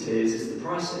brings me to tears is the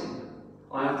pricing.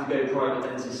 I have to go private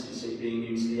dentist, you see, being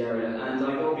new to the area, and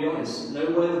I got to be honest, no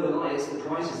word of a lie, it's the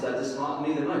prices that dishearten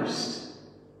me the most.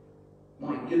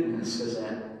 My goodness, is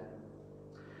it?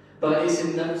 But it's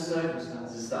in those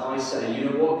circumstances that I say, you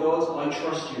know what, God, I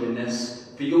trust you in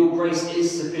this, for your grace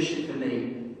is sufficient for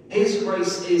me. His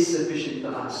grace is sufficient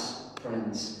for us,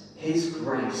 friends. His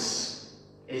grace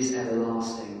is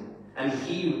everlasting, and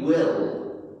he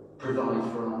will provide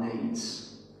for our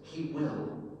needs. He will.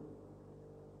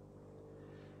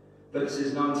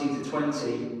 Verses 19 to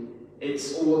 20,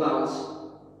 it's all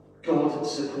about God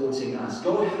supporting us.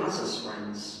 God has us,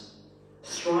 friends.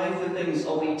 Strive for things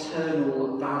of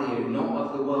eternal value, not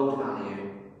of the world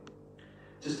value.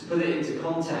 Just to put it into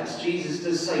context, Jesus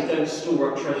does say, don't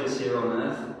store up treasures here on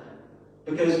earth,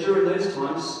 Because during those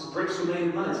times, bricks were made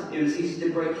of mud. It was easy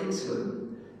to break into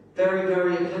them. Very,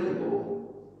 very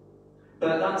applicable.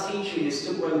 But that teaching is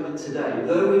still relevant today.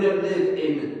 Though we don't live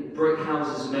in brick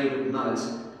houses made of mud,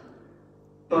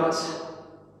 but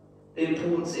the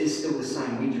importance is still the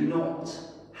same. We do not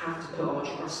have to put our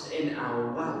trust in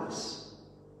our wealth.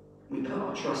 We put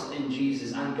our trust in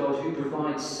Jesus and God, who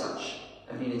provides such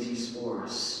amenities for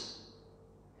us.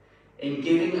 In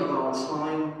giving of our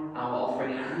time, our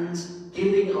offering, and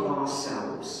giving of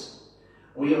ourselves,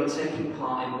 we are taking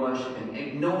part in worshipping,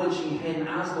 acknowledging Him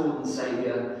as Lord and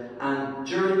Saviour, and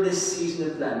during this season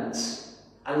of Lent,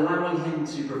 allowing Him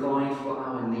to provide for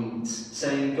our needs,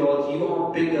 saying, God, you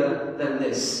are bigger than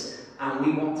this, and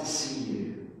we want to see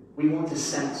you, we want to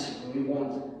sense you, and we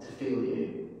want to feel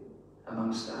you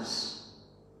amongst us.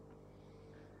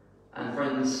 And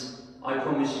friends, I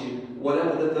promise you,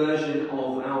 whatever the version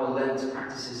of our Lent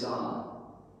practices are,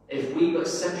 if we but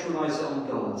centralise it on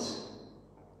God,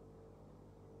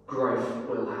 growth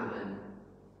will happen.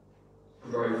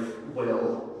 Growth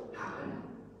will happen.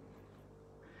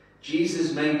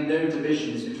 Jesus made no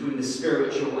divisions between the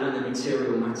spiritual and the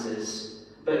material matters,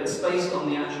 but it's based on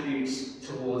the attributes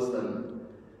towards them.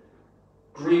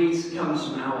 Greed comes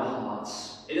from our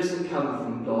hearts. It doesn't come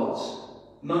from God.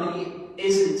 Money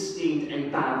isn't deemed a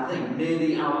bad thing,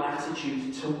 merely our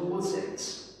attitude towards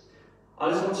it.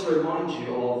 I just want to remind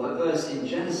you of a verse in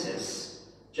Genesis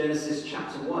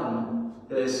chapter 1,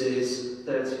 verses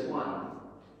 31.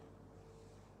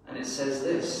 And it says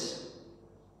this: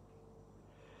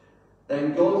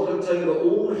 Then God looked over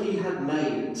all He had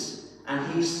made,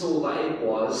 and He saw that it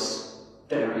was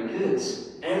very good.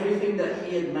 Everything that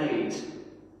He had made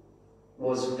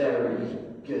was very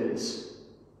good.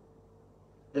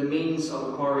 The means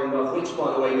of acquiring wealth, which,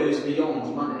 by the way, goes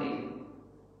beyond money,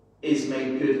 is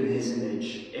made good in His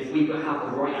image, if we but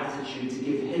have the right attitude to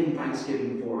give Him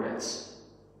thanksgiving for it.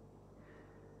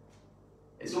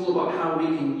 It's all about how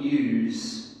we can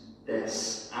use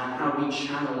this and how we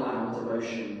channel our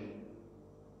devotion.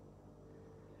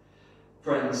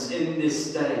 Friends, in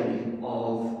this day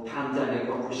of pandemic,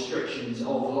 of restrictions, of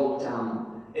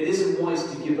lockdown, it isn't wise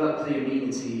to give up the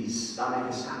amenities that make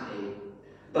us happy.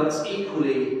 But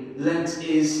equally, Lent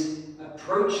is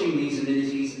approaching these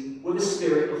amenities with a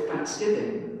spirit of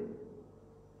thanksgiving.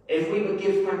 If we would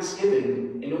give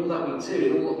thanksgiving in all that we do,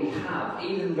 in all that we have,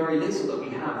 even very little that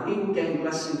we have, we will gain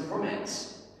blessing from it.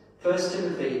 1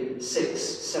 Timothy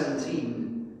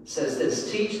 6:17 says this: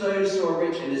 Teach those who are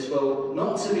rich in this world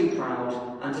not to be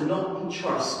proud and to not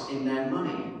entrust in their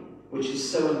money, which is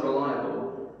so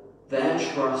unreliable. Their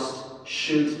trust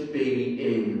should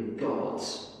be in God.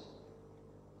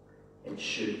 It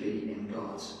should be in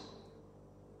God.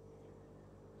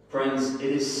 Friends, it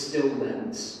is still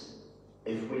Lent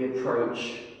if we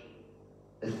approach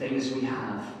the things we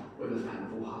have with a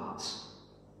thankful heart.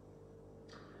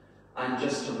 And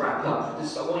just to wrap up,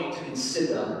 I want you to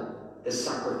consider the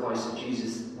sacrifice of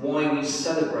Jesus, why we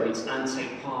celebrate and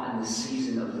take part in the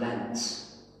season of Lent.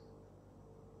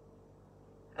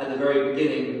 At the very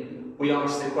beginning, we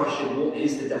asked the question, what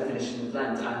is the definition of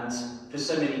Lent? And for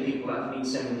so many people, that can mean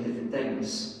so many different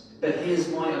things. But here's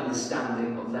my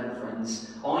understanding of Lent,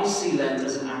 friends. I see Lent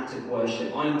as an act of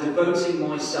worship. I'm devoting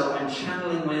myself and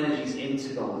channeling my energies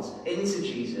into God, into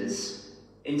Jesus,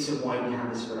 into why we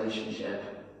have this relationship.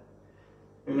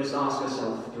 We must ask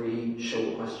ourselves 3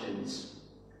 short questions.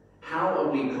 How are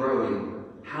we growing?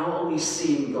 How are we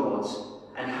seeing God?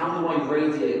 And how do I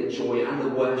radiate the joy and the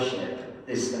worship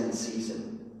this Lent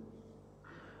season?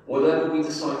 Whatever we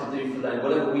decide to do for Lent,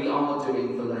 whatever we are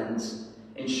doing for Lent,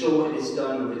 ensure it is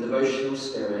done with a devotional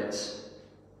spirit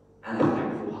and a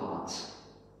thankful heart.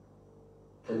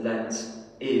 For Lent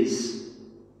is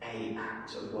an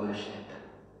act of worship.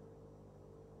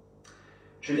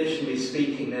 Traditionally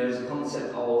speaking, there is a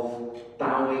concept of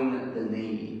bowing the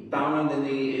knee. Bowing the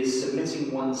knee is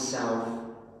submitting oneself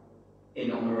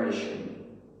in honoration,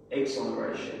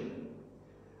 exoneration.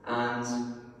 And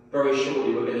very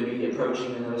shortly we're going to be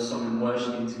approaching another song and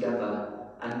worshipping together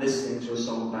and listening to a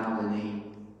song, Bow the Knee.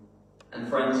 And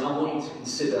friends, I want you to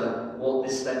consider what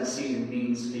this Lent season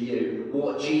means for you.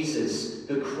 What Jesus,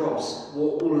 the cross,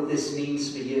 what all of this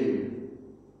means for you.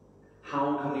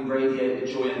 How can we radiate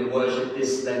the joy and the worship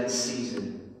this Lent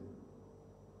season?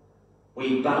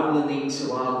 We bow the knee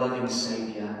to our loving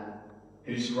Saviour,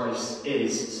 whose grace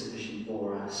is sufficient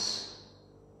for us.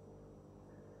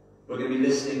 We're going to be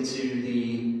listening to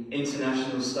the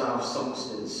international staff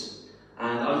songsters,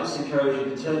 and I just encourage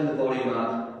you to turn the volume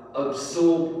up,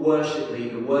 absorb worshipfully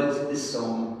the words of this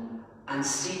song, and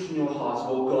seek in your heart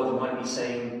what God might be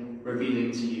saying,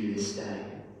 revealing to you this day.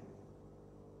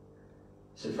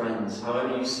 So friends,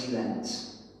 however you see Lent,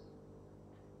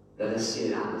 let us see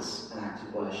it as an act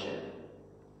of worship.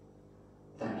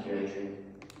 Thank you, Adrian.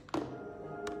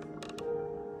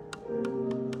 Thank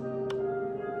you.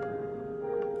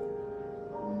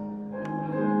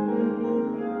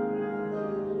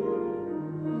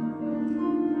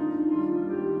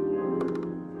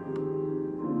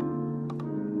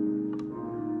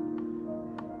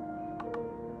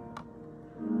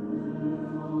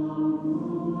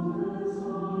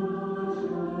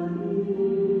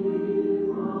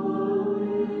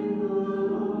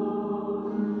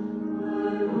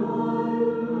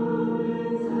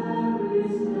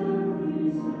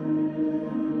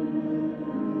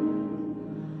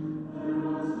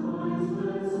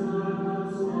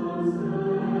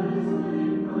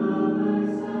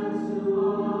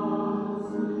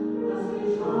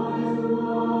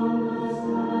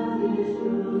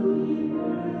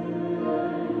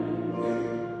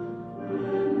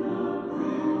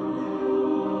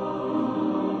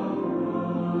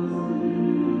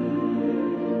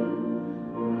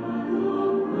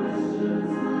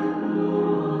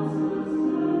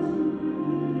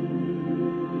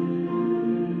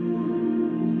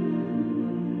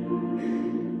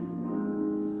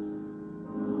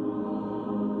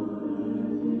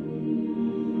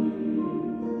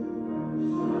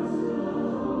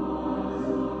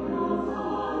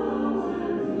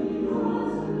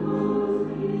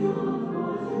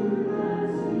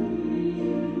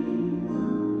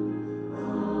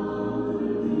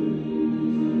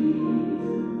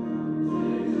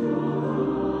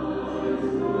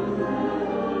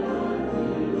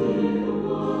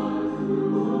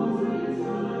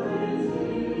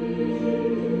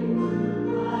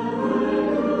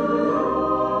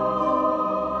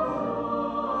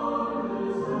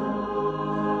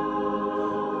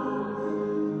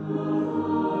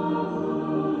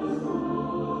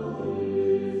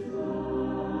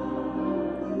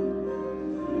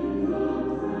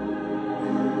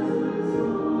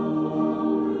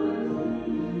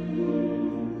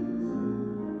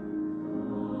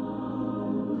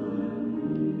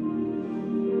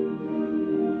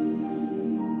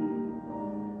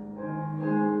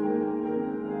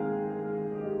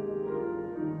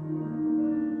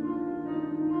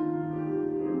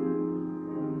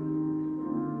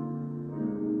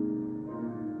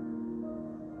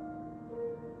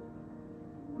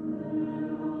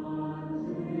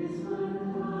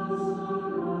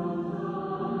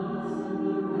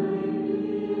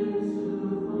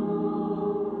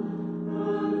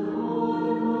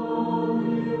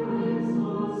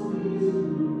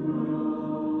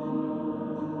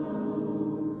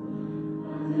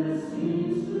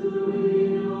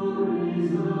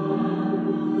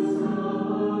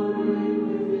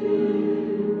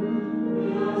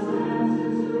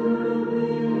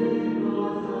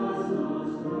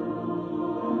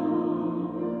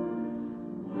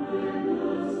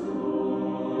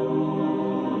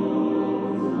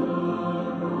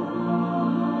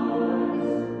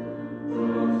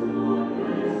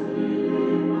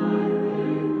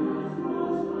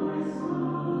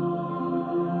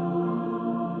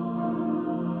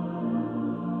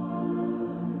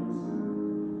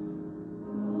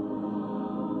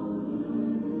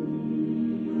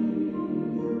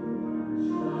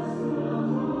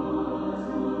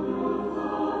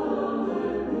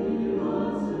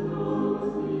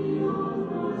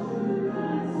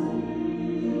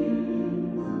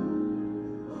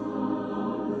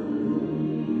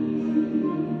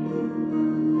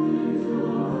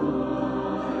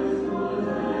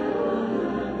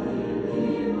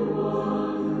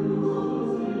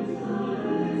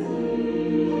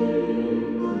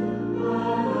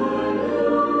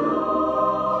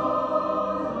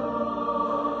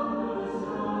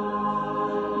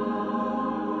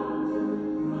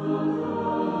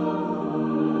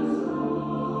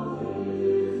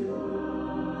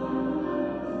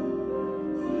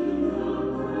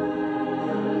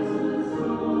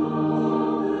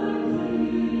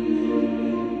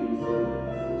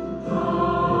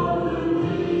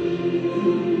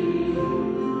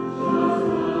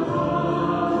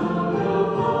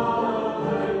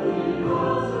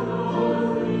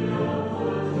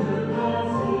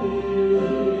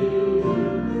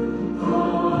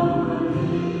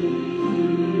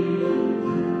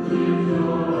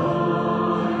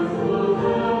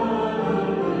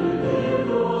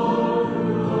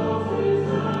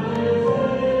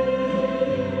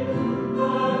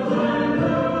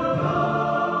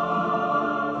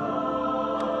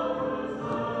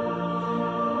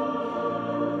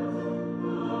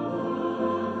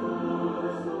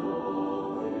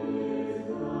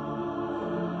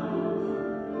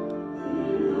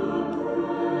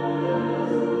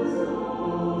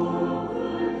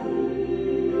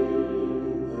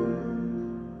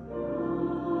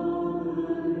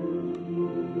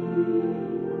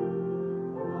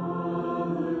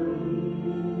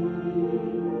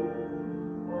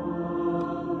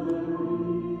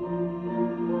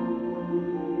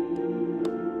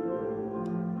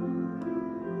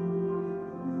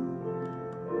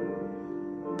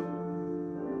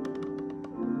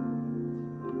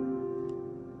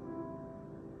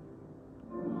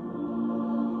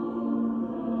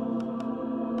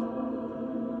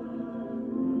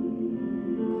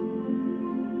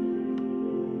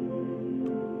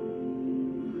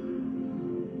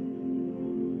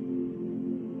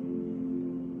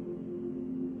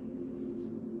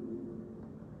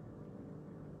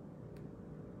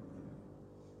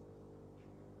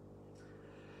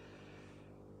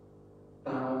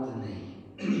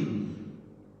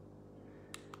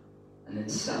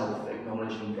 and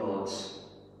self-acknowledging God,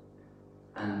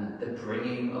 and the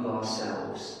bringing of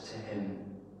ourselves to him.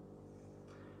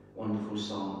 Wonderful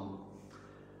song.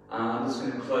 I'm just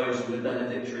going to close with a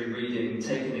benedictory reading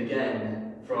taken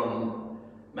again from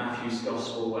Matthew's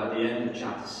Gospel at the end of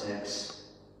chapter 6.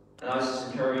 And I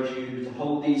just encourage you to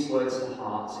hold these words to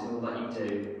heart in all that you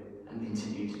do and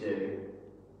continue to do.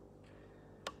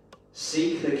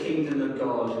 Seek the kingdom of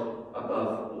God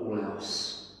above all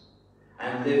else,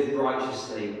 and live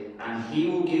righteously, and he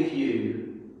will give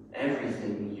you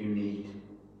everything you need.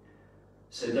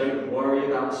 So don't worry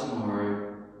about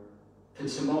tomorrow, for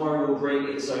tomorrow will bring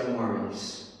its own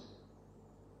worries.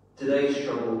 Today's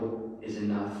trouble is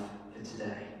enough for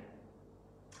today.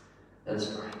 Let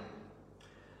us pray.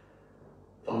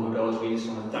 Father God, we just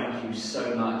want to thank you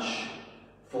so much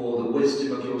for the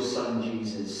wisdom of your Son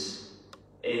Jesus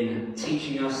in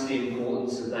teaching us the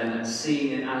importance of them and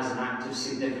seeing it as an act of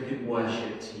significant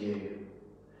worship to you.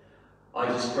 I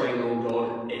just pray, Lord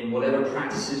God, in whatever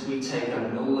practices we take up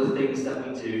and all the things that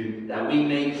we do, that we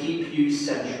may keep you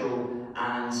central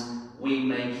and we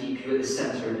may keep you at the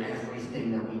centre of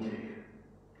everything that we do.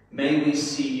 May we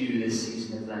see you this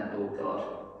season of Lent, Lord God.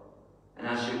 And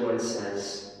as your word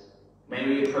says, may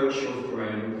we approach your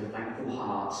throne with a thankful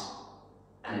heart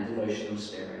and a devotional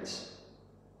spirit.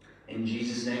 In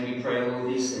Jesus' name we pray all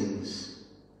these things.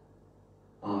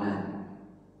 Amen.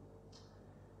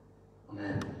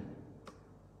 Amen.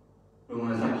 We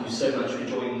want to thank you so much for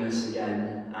joining us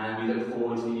again, and we look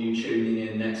forward to you tuning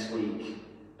in next week.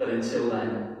 But until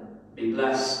then, be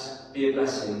blessed, be a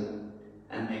blessing,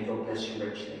 and may God bless you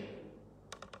richly.